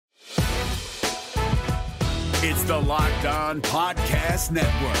It's the Locked On Podcast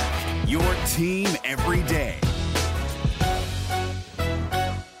Network, your team every day.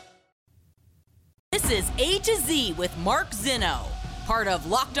 This is A to Z with Mark Zinno, part of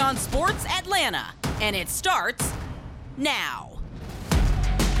Locked On Sports Atlanta, and it starts now.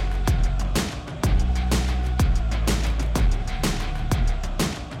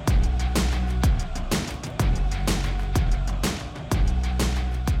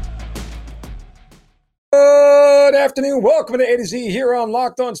 Good afternoon. Welcome to A to Z here on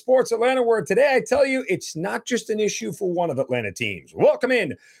Locked On Sports Atlanta, where today I tell you it's not just an issue for one of Atlanta teams. Welcome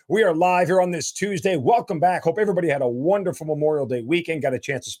in. We are live here on this Tuesday. Welcome back. Hope everybody had a wonderful Memorial Day weekend, got a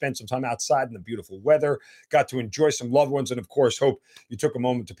chance to spend some time outside in the beautiful weather, got to enjoy some loved ones, and of course, hope you took a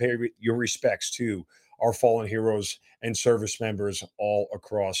moment to pay your respects to our fallen heroes and service members all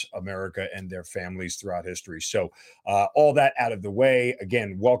across America and their families throughout history. So all that out of the way.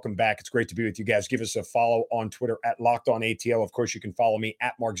 Again, welcome back. It's great to be with you guys. Give us a follow on Twitter at LockedOnATL. Of course, you can follow me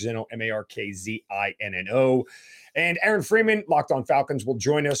at Mark Zinno, MarkZinno. And Aaron Freeman, Locked On Falcons, will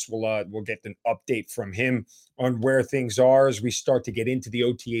join us. We'll get an update from him on where things are as we start to get into the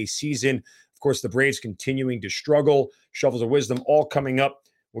OTA season. Of course, the Braves continuing to struggle. Shovels of wisdom all coming up.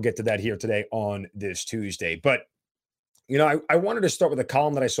 We'll get to that here today on this Tuesday. But, you know, I wanted to start with a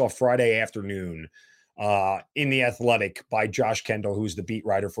column that I saw Friday afternoon in The Athletic by Josh Kendall, who's the beat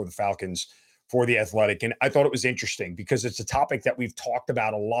writer for the Falcons for The Athletic. And I thought it was interesting because it's a topic that we've talked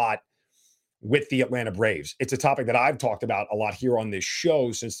about a lot with the Atlanta Braves. It's a topic that I've talked about a lot here on this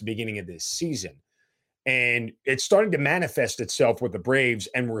show since the beginning of this season. And it's starting to manifest itself with the Braves,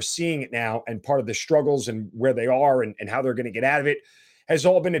 and we're seeing it now. And part of the struggles and where they are and how they're going to get out of it has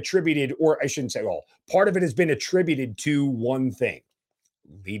all been attributed, or I shouldn't say all, part of it has been attributed to one thing: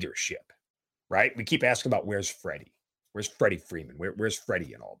 leadership, right? We keep asking about where's Freddie? Where's Freddie Freeman? Where's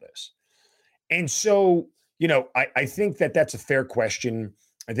Freddie in all this? And so, you know, I think that that's a fair question.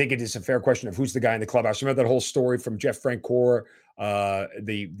 I think it is a fair question of who's the guy in the clubhouse. Remember that whole story from Jeff Francoeur,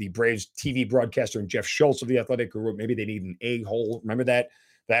 the Braves TV broadcaster, and Jeff Schultz of The Athletic, who wrote maybe they need an a-hole. Remember that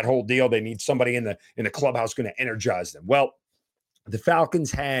whole deal? They need somebody in the clubhouse going to energize them. Well, the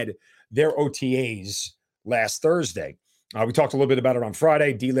Falcons had their OTAs last Thursday. We talked a little bit about it on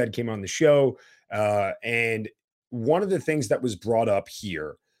Friday. D-Led came on the show. And one of the things that was brought up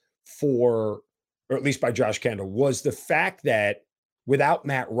here or at least by Josh Kendall, was the fact that without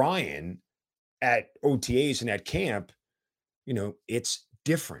Matt Ryan at OTAs and at camp, you know, it's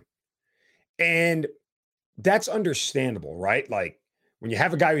different. And that's understandable, right? Like when you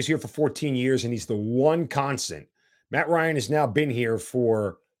have a guy who's here for 14 years and he's the one constant. Matt Ryan has now been here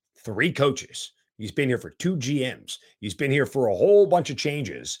for 3 coaches. He's been here for 2 GMs. He's been here for a whole bunch of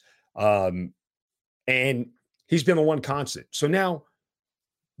changes. And he's been the one constant. So now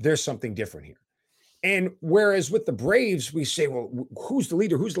there's something different here. And whereas with the Braves, we say, well, who's the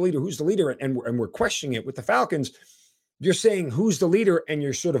leader? Who's the leader? Who's the leader? And we're questioning it. With the Falcons, you're saying who's the leader, and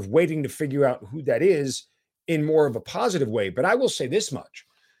you're sort of waiting to figure out who that is in more of a positive way. But I will say this much.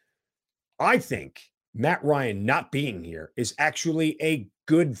 I think Matt Ryan not being here is actually a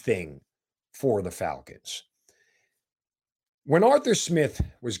good thing for the Falcons. When Arthur Smith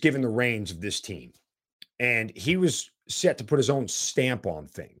was given the reins of this team and he was set to put his own stamp on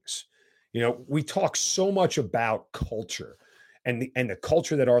things, you know, we talk so much about culture and the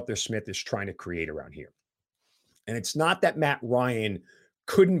culture that Arthur Smith is trying to create around here. And it's not that Matt Ryan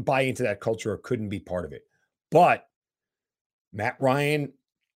couldn't buy into that culture or couldn't be part of it, but Matt Ryan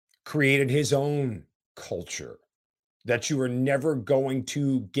created his own culture that you are never going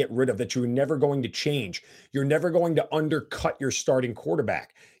to get rid of, that you are never going to change. You're never going to undercut your starting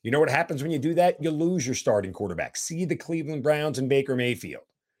quarterback. You know what happens when you do that? You lose your starting quarterback. See the Cleveland Browns and Baker Mayfield.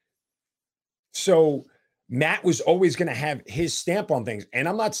 So Matt was always going to have his stamp on things. And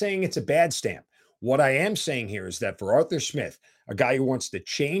I'm not saying it's a bad stamp. What I am saying here is that for Arthur Smith, a guy who wants to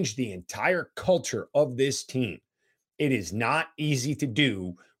change the entire culture of this team, it is not easy to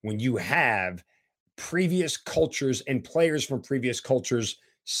do when you have previous cultures and players from previous cultures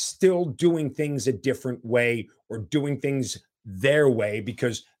still doing things a different way or doing things their way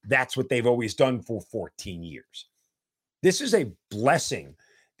because that's what they've always done for 14 years. This is a blessing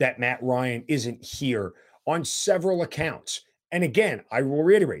that Matt Ryan isn't here on several accounts. And again, I will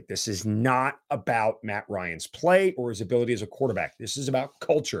reiterate, this is not about Matt Ryan's play or his ability as a quarterback. This is about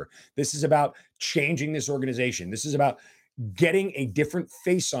culture. This is about changing this organization. This is about getting a different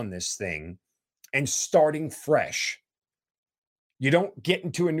face on this thing and starting fresh. You don't get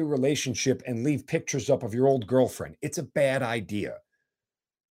into a new relationship and leave pictures up of your old girlfriend. It's a bad idea.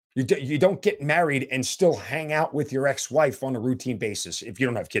 You don't get married and still hang out with your ex-wife on a routine basis if you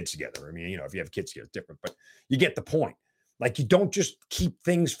don't have kids together. I mean, if you have kids together, it's different, but you get the point. Like, you don't just keep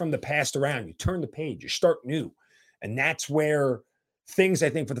things from the past around. You turn the page, you start new. And that's where things, I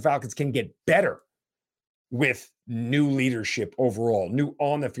think, for the Falcons can get better with new leadership overall, new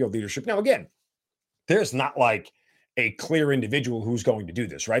on the field leadership. Now, again, there's not like a clear individual who's going to do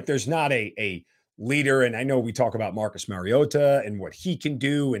this, right? There's not a leader. And I know we talk about Marcus Mariota and what he can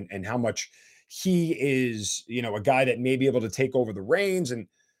do and how much he is, a guy that may be able to take over the reins and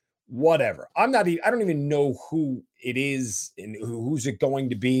whatever. I don't even know who it is and who's it going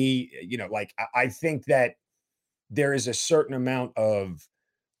to be. I think that there is a certain amount of,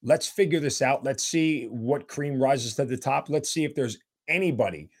 let's figure this out. Let's see what cream rises to the top. Let's see if there's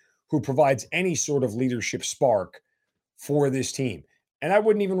anybody who provides any sort of leadership spark for this team. And I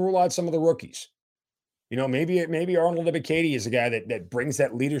wouldn't even rule out some of the rookies. Maybe Arnold Ebiketie is a guy that brings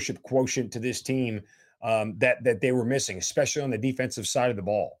that leadership quotient to this team that they were missing, especially on the defensive side of the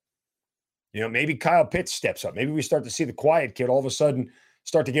ball. Maybe Kyle Pitts steps up. Maybe we start to see the quiet kid all of a sudden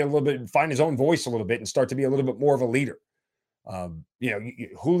start to get a little bit, find his own voice a little bit and start to be a little bit more of a leader.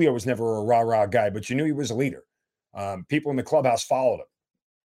 Julio was never a rah-rah guy, but you knew he was a leader. People in the clubhouse followed him.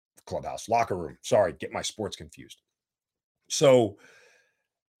 Locker room. Sorry, get my sports confused. So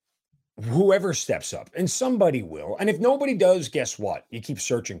whoever steps up, and somebody will, and if nobody does, guess what? You keep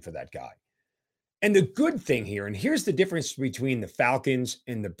searching for that guy. And the good thing here, and here's the difference between the Falcons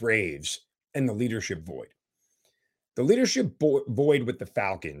and the Braves and the leadership void. The leadership void with the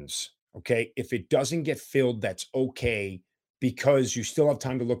Falcons, okay, if it doesn't get filled, that's okay, because you still have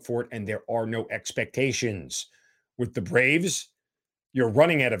time to look for it and there are no expectations. With the Braves, you're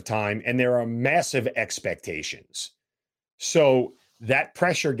running out of time and there are massive expectations. So that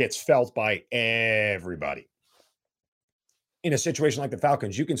pressure gets felt by everybody. In a situation like the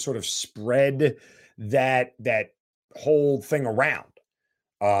Falcons, you can sort of spread that whole thing around.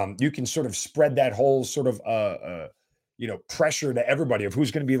 You can sort of spread that whole sort of pressure to everybody of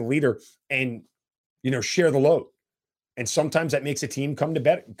who's going to be the leader and share the load. And sometimes that makes a team come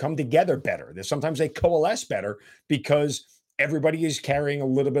together better. Sometimes they coalesce better because everybody is carrying a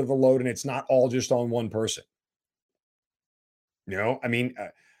little bit of the load and it's not all just on one person.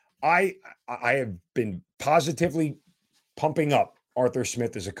 I have been positively pumping up Arthur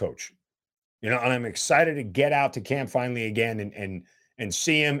Smith as a coach, and I'm excited to get out to camp finally again and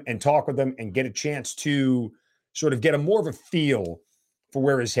see him and talk with him and get a chance to sort of get a more of a feel for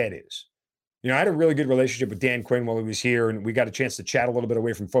where his head is. I had a really good relationship with Dan Quinn while he was here, and we got a chance to chat a little bit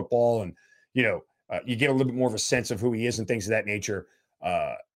away from football, and you get a little bit more of a sense of who he is and things of that nature.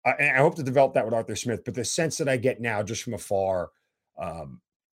 And I hope to develop that with Arthur Smith, but the sense that I get now just from afar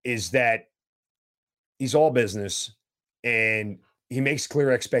is that he's all business and he makes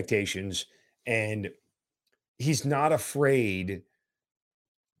clear expectations and he's not afraid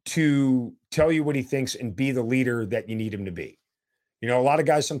to tell you what he thinks and be the leader that you need him to be. A lot of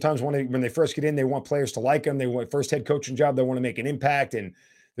guys sometimes when they first get in, they want players to like them. They want first head coaching job. They want to make an impact. And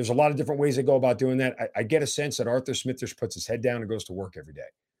there's a lot of different ways they go about doing that. I get a sense that Arthur Smith just puts his head down and goes to work every day,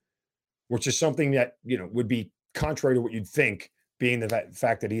 which is something that, would be contrary to what you'd think, being the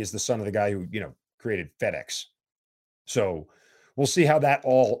fact that he is the son of the guy who, created FedEx. So we'll see how that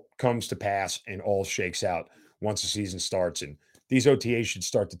all comes to pass and all shakes out once the season starts. And these OTAs should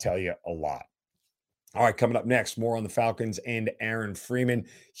start to tell you a lot. All right, coming up next, more on the Falcons and Aaron Freeman.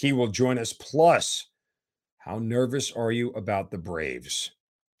 He will join us. Plus, how nervous are you about the Braves?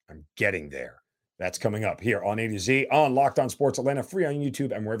 I'm getting there. That's coming up here on A to Z on Locked On Sports Atlanta, free on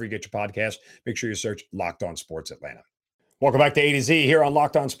YouTube and wherever you get your podcast. Make sure you search Locked On Sports Atlanta. Welcome back to A to Z here on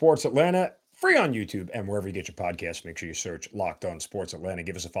Locked On Sports Atlanta, free on YouTube and wherever you get your podcast. Make sure you search Locked On Sports Atlanta.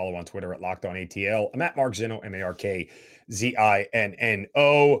 Give us a follow on Twitter at Locked On ATL. I'm at Mark Zinno, MarkZinno.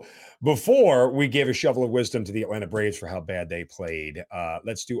 Before we give a shovel of wisdom to the Atlanta Braves for how bad they played,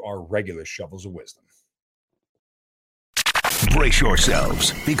 let's do our regular shovels of wisdom. Brace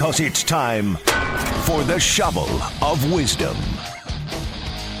yourselves, because it's time for the shovel of wisdom.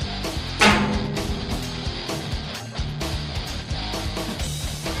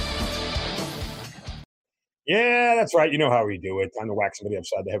 Yeah, that's right. You know how we do it. Time to whack somebody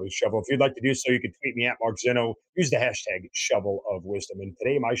upside the head with a shovel. If you'd like to do so, you can tweet me at Mark Zinno. Use the hashtag shovel of wisdom. And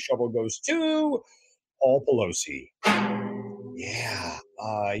today my shovel goes to Paul Pelosi. Yeah.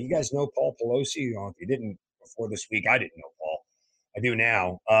 You guys know Paul Pelosi? If you didn't before this week, I didn't know Paul. I do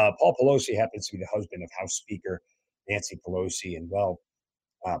now. Paul Pelosi happens to be the husband of House Speaker Nancy Pelosi. And,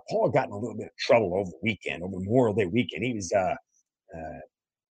 Paul got in a little bit of trouble over the weekend, over Memorial Day weekend. He was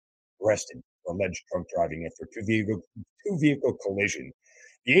arrested for alleged drunk driving after two vehicle collision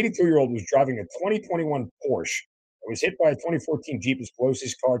The 82-year-old was driving a 2021 Porsche. It was hit by a 2014 Jeep as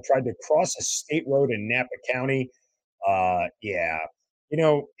Pelosi's car tried to cross a state road in Napa County. Yeah.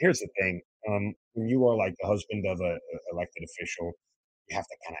 Here's the thing. When you are like the husband of a elected official, you have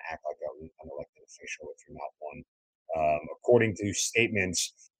to kind of act like an elected official if you're not one. According to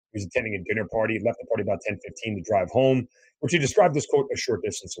statements, he was attending a dinner party, left the party about 10:15 to drive home, which he described as, quote, a short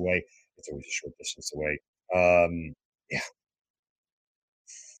distance away. It's always a short distance away. Yeah.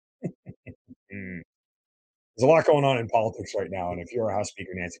 Mm. There's a lot going on in politics right now, and if you're a House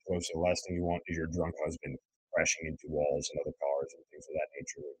Speaker Nancy Pelosi, the last thing you want is your drunk husband crashing into walls and other cars and things of that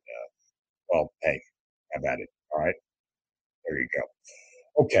nature. And, well, hey, have at it. All right, there you go.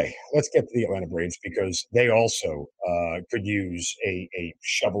 Okay, let's get to the Atlanta Braves because they also could use a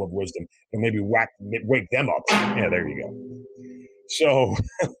shovel of wisdom and maybe wake them up. Yeah, there you go. So,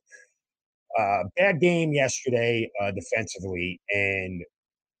 bad game yesterday defensively, and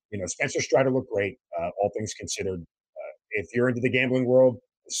Spencer Strider looked great, all things considered. If you're into the gambling world,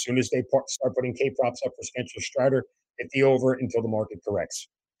 as soon as they start putting K props up for Spencer Strider, hit the over until the market corrects.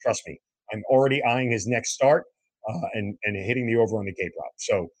 Trust me, I'm already eyeing his next start and hitting the over on the K prop.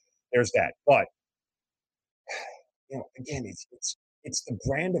 So there's that. But again, it's the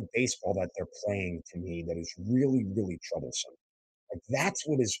brand of baseball that they're playing to me that is really really troublesome. Like that's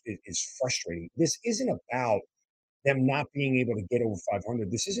what is frustrating. This isn't about them not being able to get over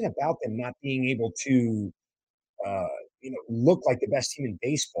 500. This isn't about them not being able to look like the best team in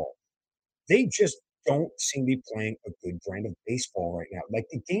baseball. They just don't seem to be playing a good brand of baseball right now. Like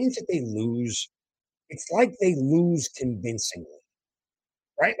the games that they lose, it's like they lose convincingly,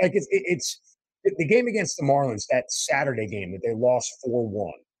 right? Like it's the game against the Marlins, that Saturday game that they lost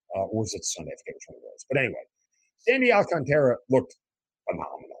 4-1, or was it Sunday? I forget which one it was. But anyway, Sandy Alcantara looked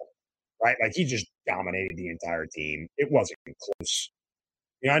phenomenal, right? Like he just dominated the entire team. It wasn't close.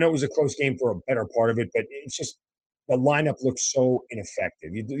 I know it was a close game for a better part of it, but it's just the lineup looks so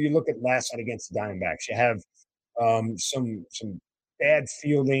ineffective. You look at last night against the Diamondbacks. You have some bad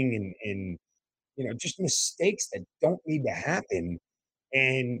fielding and just mistakes that don't need to happen,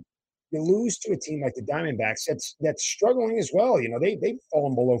 and you lose to a team like the Diamondbacks that's struggling as well. They've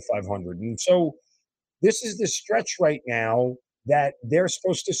fallen below 500, and so this is the stretch right now that they're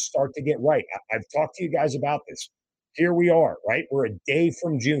supposed to start to get right. I've talked to you guys about this. Here we are, right? We're a day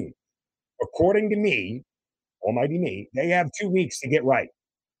from June. According to me, almighty me, they have 2 weeks to get right.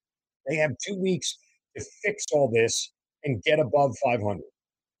 They have 2 weeks to fix all this and get above 500.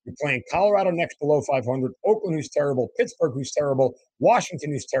 You're playing Colorado next below 500, Oakland, who's terrible, Pittsburgh, who's terrible,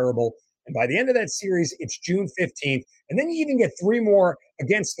 Washington, who's terrible. And by the end of that series, it's June 15th. And then you even get 3 more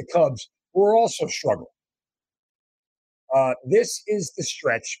against the Cubs, who are also struggling. This is the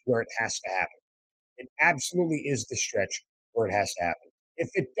stretch where it has to happen. It absolutely is the stretch where it has to happen. If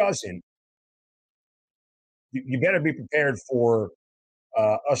it doesn't, you better be prepared for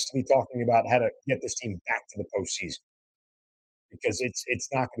us to be talking about how to get this team back to the postseason because it's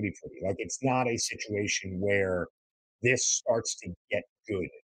not going to be pretty. Like it's not a situation where this starts to get good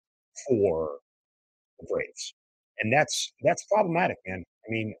for the Braves, and that's problematic, man.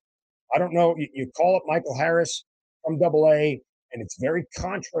 I mean, I don't know. You call up Michael Harris from Double A, and it's very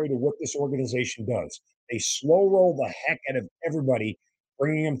contrary to what this organization does. They slow roll the heck out of everybody,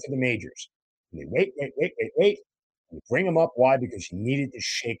 bringing them to the majors. And they wait. You bring them up. Why? Because you needed to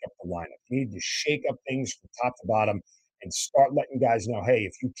shake up the lineup. You needed to shake up things from top to bottom and start letting guys know, hey,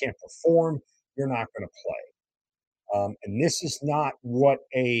 if you can't perform, you're not going to play. And this is not what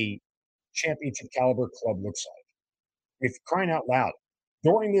a championship caliber club looks like. If you're crying out loud,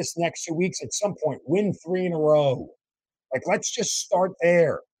 during this next 2 weeks, at some point, win 3 in a row. Like, let's just start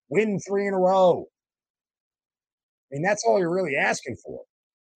there. Win 3 in a row. I mean, that's all you're really asking for.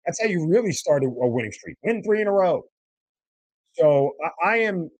 That's how you really start a winning streak. Win 3 in a row. So I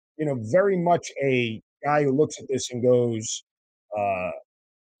am, very much a guy who looks at this and goes,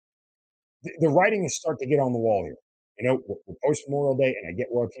 the writing is starting to get on the wall here. We're post Memorial Day, and I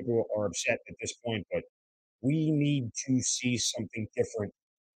get why people are upset at this point, but we need to see something different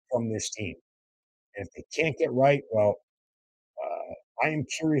from this team. And if they can't get right, well, I am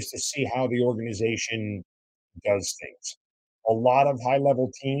curious to see how the organization does things. A lot of high-level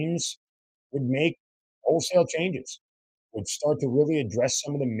teams would make wholesale changes, would start to really address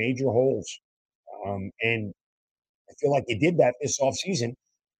some of the major holes. And I feel like they did that this offseason.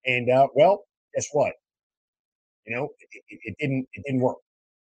 And, well, guess what? It didn't work.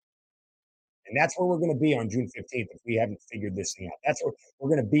 And that's where we're going to be on June 15th if we haven't figured this thing out. That's where we're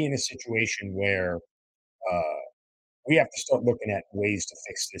going to be in a situation where we have to start looking at ways to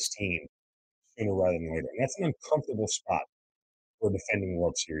fix this team sooner rather than later. And that's an uncomfortable spot for a defending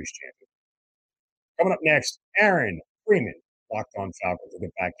World Series champion. Coming up next, Aaron Freeman, Locked On Falcons. We'll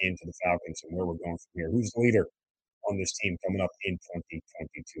get back into the Falcons and where we're going from here. Who's the leader on this team coming up in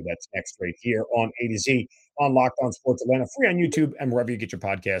 2022? That's next right here on A to Z on Locked On Sports Atlanta, free on YouTube and wherever you get your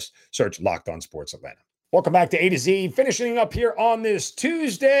podcast. Search Locked On Sports Atlanta. Welcome back to A to Z, finishing up here on this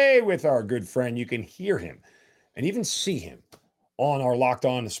Tuesday with our good friend. You can hear him and even see him on our Locked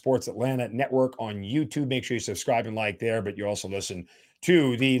On Sports Atlanta network on YouTube. Make sure you subscribe and like there, but you also listen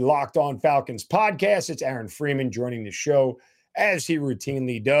to the Locked On Falcons podcast. It's Aaron Freeman joining the show as he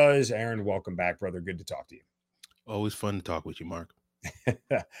routinely does. Aaron, welcome back, brother. Good to talk to you. Always fun to talk with you, Mark.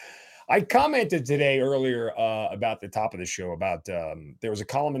 I commented today earlier about the top of the show about there was a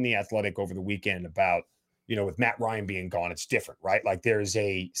column in The Athletic over the weekend about, with Matt Ryan being gone, it's different, right? Like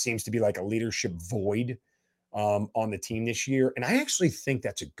seems to be like a leadership void on the team this year. And I actually think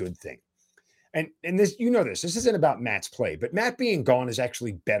that's a good thing. And this, this isn't about Matt's play, but Matt being gone is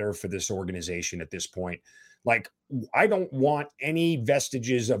actually better for this organization at this point. Like, I don't want any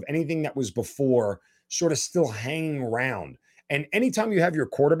vestiges of anything that was before sort of still hanging around. And anytime you have your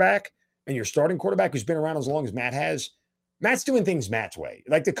quarterback and your starting quarterback who's been around as long as Matt has, Matt's doing things Matt's way.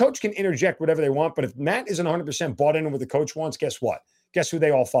 Like, the coach can interject whatever they want, but if Matt isn't 100% bought into what the coach wants, guess what? Guess who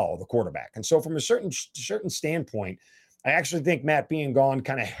they all follow? The quarterback. And so from a certain standpoint, I actually think Matt being gone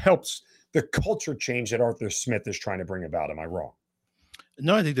kind of helps the culture change that Arthur Smith is trying to bring about. Am I wrong?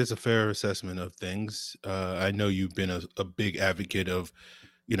 No, I think that's a fair assessment of things. I know you've been a big advocate of,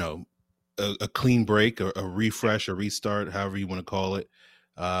 a clean break, a refresh, a restart, however you want to call it.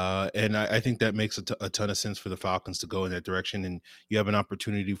 And I think that makes a ton of sense for the Falcons to go in that direction. And you have an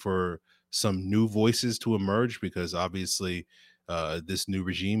opportunity for some new voices to emerge because obviously this new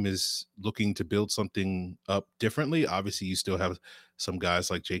regime is looking to build something up differently. Obviously, you still have some guys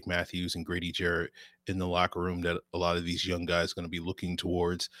like Jake Matthews and Grady Jarrett in the locker room that a lot of these young guys are going to be looking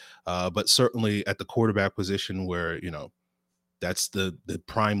towards. But certainly at the quarterback position where, that's the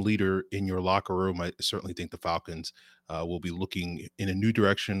prime leader in your locker room, I certainly think the Falcons will be looking in a new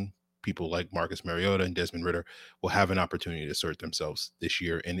direction. People like Marcus Mariota and Desmond Ridder will have an opportunity to assert themselves this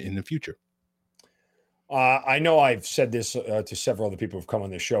year and in the future. I know I've said this to several other people who've come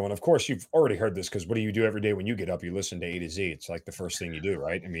on this show. And of course, you've already heard this because what do you do every day when you get up? You listen to A to Z. It's like the first thing you do,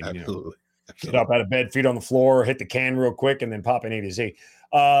 right? I mean, Absolutely. Get up out of bed, feet on the floor, hit the can real quick, and then pop in A to Z.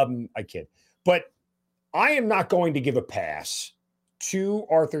 I kid. But I am not going to give a pass to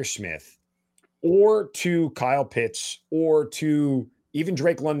Arthur Smith or to Kyle Pitts or to even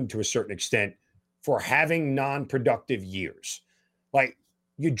Drake London to a certain extent for having non-productive years. Like,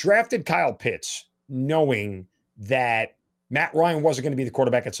 you drafted Kyle Pitts knowing that Matt Ryan wasn't going to be the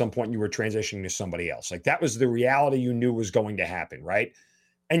quarterback at some point and you were transitioning to somebody else. Like, that was the reality you knew was going to happen, right?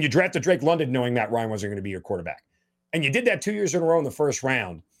 And you drafted Drake London knowing Matt Ryan wasn't going to be your quarterback. And you did that 2 years in a row in the first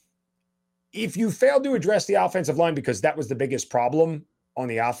round. If you failed to address the offensive line because that was the biggest problem on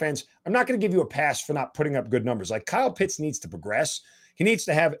the offense, I'm not going to give you a pass for not putting up good numbers. Like, Kyle Pitts needs to progress. He needs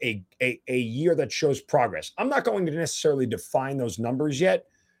to have a year that shows progress. I'm not going to necessarily define those numbers yet,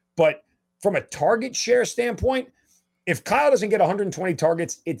 but from a target share standpoint, if Kyle doesn't get 120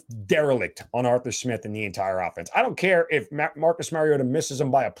 targets, it's derelict on Arthur Smith and the entire offense. I don't care if Marcus Mariota misses him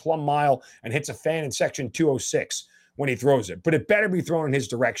by a plumb mile and hits a fan in section 206 when he throws it, but it better be thrown in his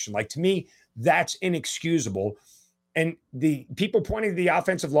direction. Like, to me, that's inexcusable. And the people pointing to the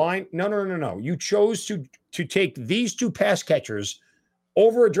offensive line, no. You chose to take these two pass catchers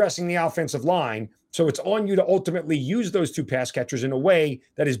over addressing the offensive line, so it's on you to ultimately use those two pass catchers in a way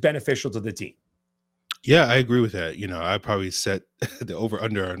that is beneficial to the team. Yeah, I agree with that. I probably set the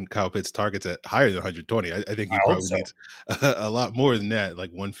over-under on Kyle Pitts targets at higher than 120. I think he probably needs a lot more than that,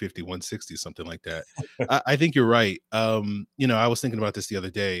 like 150, 160, something like that. I think you're right. I was thinking about this the other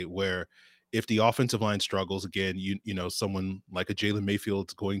day where if the offensive line struggles again, someone like a Jalen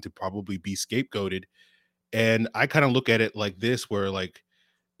Mayfield's going to probably be scapegoated. And I kind of look at it like this, where like,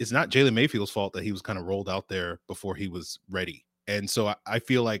 it's not Jalen Mayfield's fault that he was kind of rolled out there before he was ready. And so I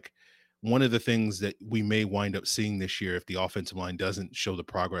feel like one of the things that we may wind up seeing this year, if the offensive line doesn't show the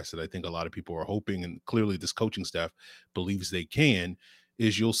progress that I think a lot of people are hoping, and clearly this coaching staff believes they can,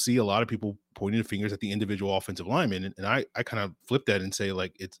 is you'll see a lot of people pointing the fingers at the individual offensive linemen. And I kind of flip that and say,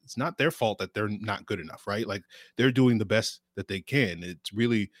 like, it's not their fault that they're not good enough, right? Like, they're doing the best that they can. It's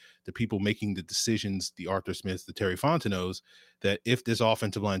really the people making the decisions, the Arthur Smiths, the Terry Fontenot's, that if this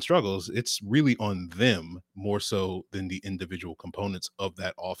offensive line struggles, it's really on them more so than the individual components of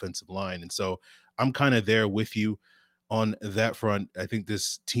that offensive line. And so I'm kind of there with you on that front. I think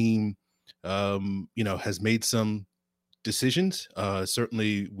this team, has made some decisions.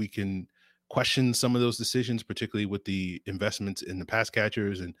 Certainly we can question some of those decisions, particularly with the investments in the pass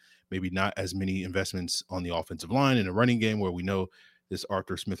catchers and maybe not as many investments on the offensive line and a running game where we know this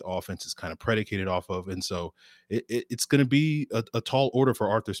Arthur Smith offense is kind of predicated off of. And so it's going to be a tall order for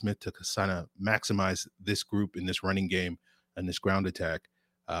Arthur Smith to kind of maximize this group in this running game and this ground attack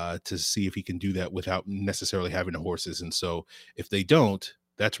to see if he can do that without necessarily having the horses. And so if they don't,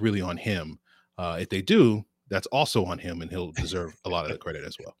 that's really on him. If they do, that's also on him, and he'll deserve a lot of the credit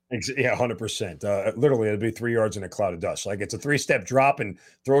as well. Yeah, 100%. Literally, it'll be 3 yards in a cloud of dust. Like, it's a 3-step drop and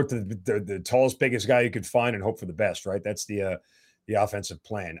throw it to the tallest, biggest guy you could find and hope for the best, right? That's the offensive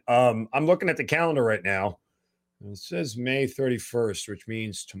plan. I'm looking at the calendar right now. It says May 31st, which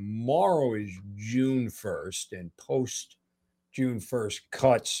means tomorrow is June 1st, and post June 1st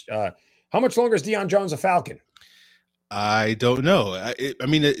cuts. How much longer is Deion Jones a Falcon? I don't know. I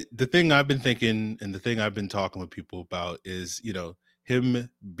mean, the thing I've been thinking and the thing I've been talking with people about is, him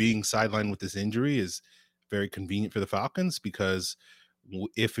being sidelined with this injury is very convenient for the Falcons because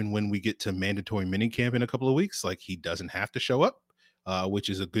if and when we get to mandatory minicamp in a couple of weeks, like, he doesn't have to show up, which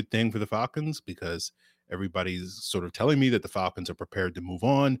is a good thing for the Falcons because everybody's sort of telling me that the Falcons are prepared to move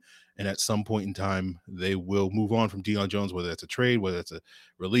on. And at some point in time, they will move on from Deion Jones, whether it's a trade, whether it's a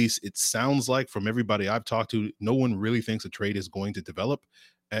release. It sounds like from everybody I've talked to, no one really thinks a trade is going to develop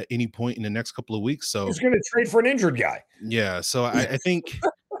at any point in the next couple of weeks. So he's going to trade for an injured guy. Yeah. So I think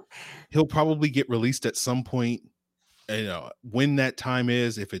he'll probably get released at some point. When that time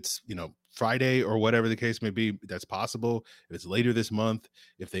is, if it's, Friday or whatever the case may be, that's possible. If it's later this month,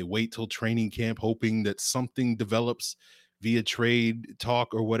 if they wait till training camp, hoping that something develops via trade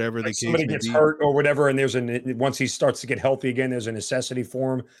talk or whatever, like somebody gets hurt or whatever, and once he starts to get healthy again, there's a necessity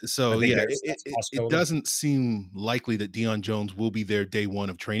for him. So yeah, it doesn't seem likely that Deion Jones will be there day one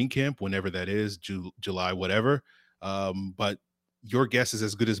of training camp, whenever that is, July, whatever. But your guess is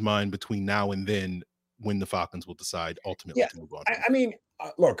as good as mine between now and then, when the Falcons will decide ultimately to move on. I mean,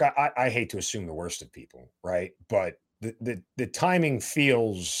 look, I hate to assume the worst of people, right? But the timing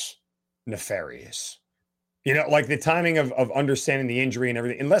feels nefarious. Like the timing of understanding the injury and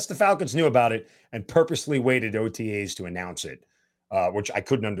everything, unless the Falcons knew about it and purposely waited OTAs to announce it, which I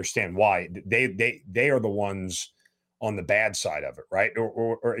couldn't understand why. They are the ones on the bad side of it, right?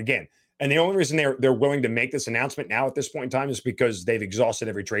 Or again, and the only reason they're willing to make this announcement now at this point in time is because they've exhausted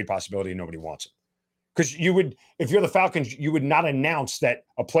every trade possibility and nobody wants it. Because if you're the Falcons, you would not announce that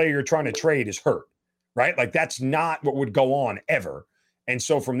a player you're trying to trade is hurt, right? Like, that's not what would go on ever. And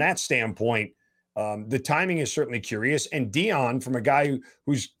so from that standpoint, the timing is certainly curious. And Deion, from a guy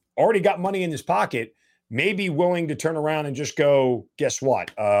who's already got money in his pocket, may be willing to turn around and just go, guess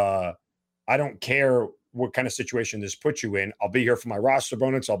what? I don't care what kind of situation this puts you in. I'll be here for my roster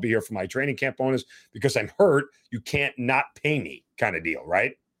bonus. I'll be here for my training camp bonus because I'm hurt. You can't not pay me, kind of deal,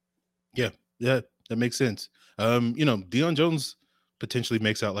 right? Yeah. That makes sense. Deion Jones potentially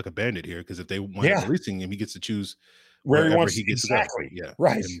makes out like a bandit here because if they wind up releasing him, he gets to choose where he gets exactly. To go. Yeah,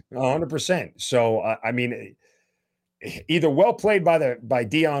 right, 100%. So I mean, either well played by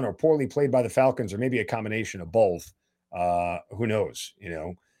Deion or poorly played by the Falcons, or maybe a combination of both. Who knows?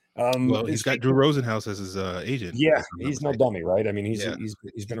 Well, he's got Drew Rosenhaus as his agent. Yeah, he's no dummy, right? I mean, he's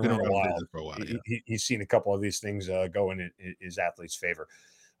been around a while. For a while. He's seen a couple of these things go in his athlete's favor.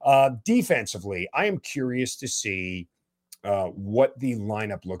 Defensively, I am curious to see what the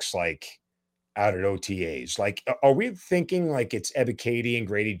lineup looks like out at OTAs. Like, are we thinking like it's Ebiketie and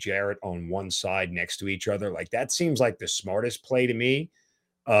Grady Jarrett on one side next to each other? Like, that seems like the smartest play to me.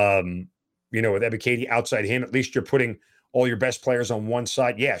 With Ebiketie outside him, at least you're putting all your best players on one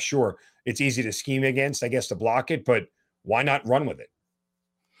side. Yeah, sure. It's easy to scheme against, I guess, to block it, but why not run with it?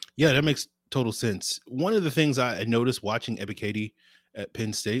 Yeah, that makes total sense. One of the things I noticed watching Ebiketie at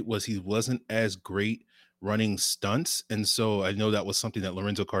Penn State was he wasn't as great running stunts. And so I know that was something that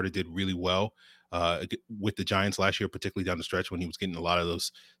Lorenzo Carter did really well with the Giants last year, particularly down the stretch when he was getting a lot of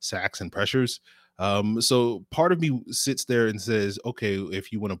those sacks and pressures. So part of me sits there and says, okay,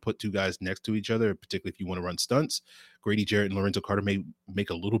 if you want to put two guys next to each other, particularly if you want to run stunts, Grady Jarrett and Lorenzo Carter may make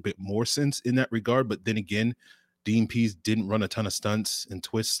a little bit more sense in that regard. But then again, Dean Pease didn't run a ton of stunts and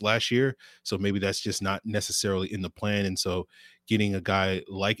twists last year, so maybe that's just not necessarily in the plan. And so getting a guy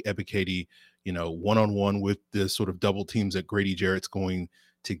like Ebiketie, one-on-one with the sort of double teams that Grady Jarrett's going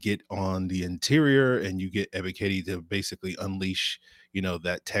to get on the interior, and you get Ebiketie to basically unleash,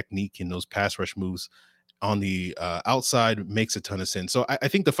 that technique and those pass rush moves on the outside makes a ton of sense. So I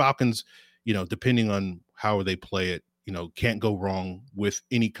think the Falcons, depending on how they play it, can't go wrong with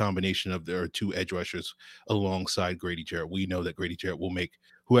any combination of their two edge rushers alongside Grady Jarrett. We know that Grady Jarrett will make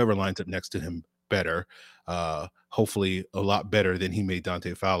whoever lines up next to him better. Hopefully a lot better than he made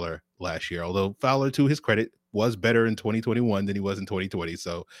Dante Fowler last year. Although Fowler, to his credit, was better in 2021 than he was in 2020.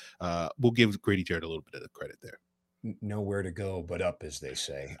 So we'll give Grady Jarrett a little bit of credit there. Nowhere to go but up, as they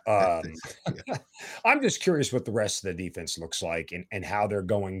say. Yeah. I'm just curious what the rest of the defense looks like and how they're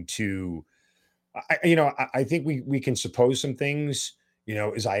going to. I think we can suppose some things.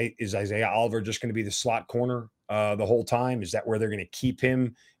 Is Isaiah Oliver just going to be the slot corner the whole time? Is that where they're going to keep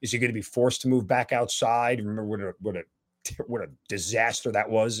him? Is he going to be forced to move back outside? Remember what a disaster that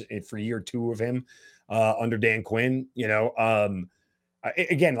was for year 2 of him under Dan Quinn.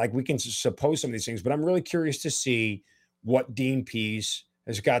 Again, like we can suppose some of these things, but I'm really curious to see what Dean Pease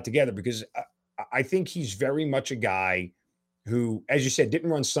has got together, because I think he's very much a guy who, as you said,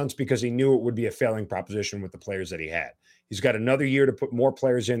 didn't run stunts because he knew it would be a failing proposition with the players that he had. He's got another year to put more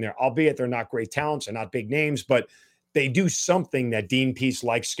players in there, albeit they're not great talents and not big names, but they do something that Dean Pease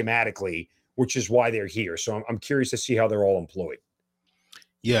likes schematically, which is why they're here. So I'm curious to see how they're all employed.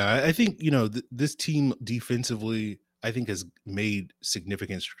 Yeah, I think, this team defensively, I think, has made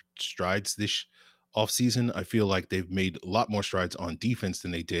significant strides this offseason. I feel like they've made a lot more strides on defense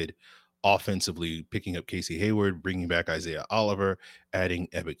than they did offensively, picking up Casey Hayward, bringing back Isaiah Oliver, adding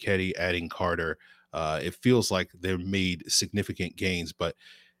Ebiketie, adding Carter. It feels like they've made significant gains, but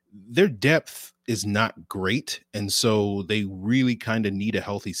their depth is not great. And so they really kind of need a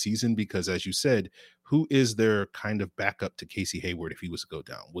healthy season because, as you said, who is their kind of backup to Casey Hayward if he was to go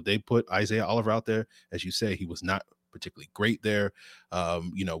down? Would they put Isaiah Oliver out there? As you say, he was not particularly great there.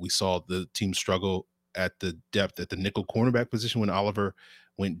 We saw the team struggle at the depth at the nickel cornerback position when Oliver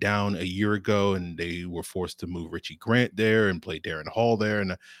went down a year ago, and they were forced to move Richie Grant there and play Darren Hall there.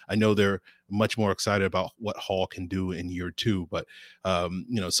 And I know they're much more excited about what Hall can do in year 2, but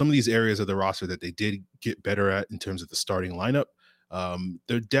some of these areas of the roster that they did get better at in terms of the starting lineup,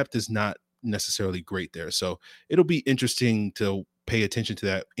 their depth is not necessarily great there. So it'll be interesting to pay attention to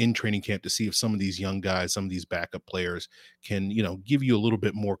that in training camp to see if some of these young guys, some of these backup players can, give you a little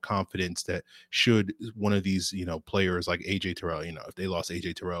bit more confidence that should one of these, players like AJ Terrell, if they lost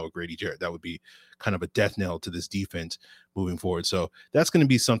AJ Terrell or Grady Jarrett, that would be kind of a death knell to this defense moving forward. So that's going to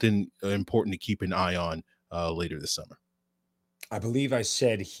be something important to keep an eye on later this summer. I believe I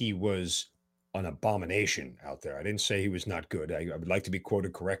said he was an abomination out there. I didn't say he was not good. I would like to be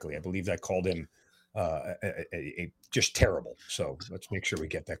quoted correctly. I believe I called him just terrible. So let's make sure we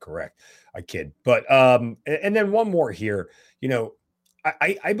get that correct. I kid. But and then one more here.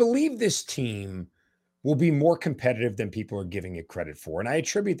 I believe this team will be more competitive than people are giving it credit for. And I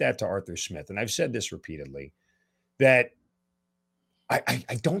attribute that to Arthur Smith. And I've said this repeatedly, that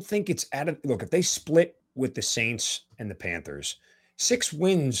I don't think it's look, if they split with the Saints and the Panthers, 6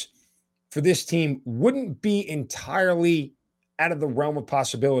 wins for this team wouldn't be entirely out of the realm of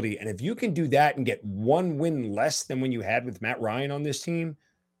possibility. And if you can do that and get 1 win less than when you had with Matt Ryan on this team,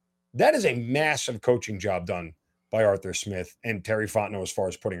 that is a massive coaching job done by Arthur Smith and Terry Fontenot as far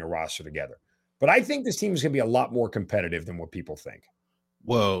as putting a roster together. But I think this team is going to be a lot more competitive than what people think.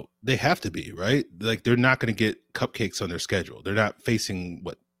 Well, they have to be, right? Like, they're not going to get cupcakes on their schedule. They're not facing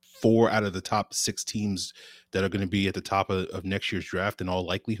 4 out of the top 6 teams that are going to be at the top of next year's draft in all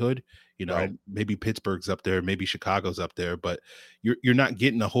likelihood. Right. Maybe Pittsburgh's up there, maybe Chicago's up there, but you're not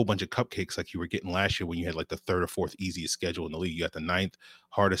getting a whole bunch of cupcakes like you were getting last year when you had like the 3rd or 4th easiest schedule in the league. You got the 9th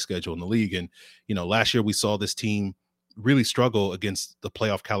hardest schedule in the league. And, last year we saw this team really struggle against the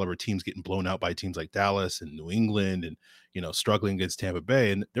playoff caliber teams, getting blown out by teams like Dallas and New England and, struggling against Tampa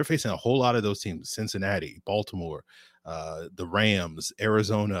Bay. And they're facing a whole lot of those teams: Cincinnati, Baltimore, the Rams,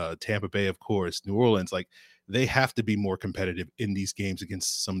 Arizona, Tampa Bay, of course, New Orleans. Like, they have to be more competitive in these games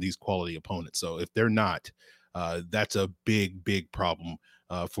against some of these quality opponents. So if they're not, that's a big, big problem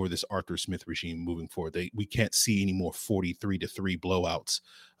for this Arthur Smith regime moving forward. We can't see any more 43-3 blowouts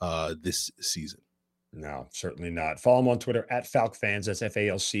this season. No, certainly not. Follow him on Twitter at FalcFans. That's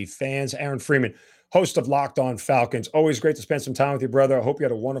FALC fans. Aaron Freeman, host of Locked On Falcons. Always great to spend some time with you, brother. I hope you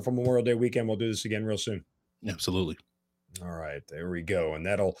had a wonderful Memorial Day weekend. We'll do this again real soon. Absolutely. All right, there we go. And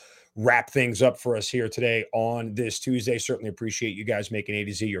that'll wrap things up for us here today on this Tuesday. Certainly appreciate you guys making A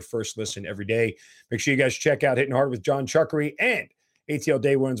to Z your first listen every day. Make sure you guys check out Hitting Hard with John Chuckery and ATL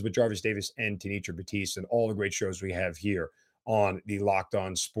Day Ones with Jarvis Davis and Tanitra Batiste, and all the great shows we have here on the Locked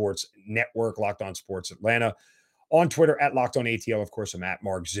On Sports Network, Locked On Sports Atlanta. On Twitter at Locked On ATL. Of course, I'm at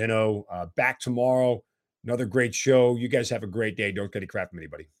Mark Zinno. Back tomorrow. Another great show. You guys have a great day. Don't get any crap from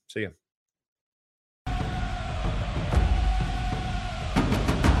anybody. See ya.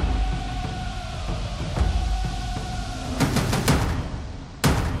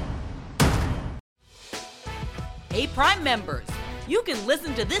 Hey, Prime members, you can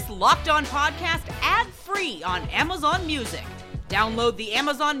listen to this Locked On podcast ad-free on Amazon Music. Download the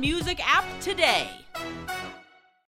Amazon Music app today.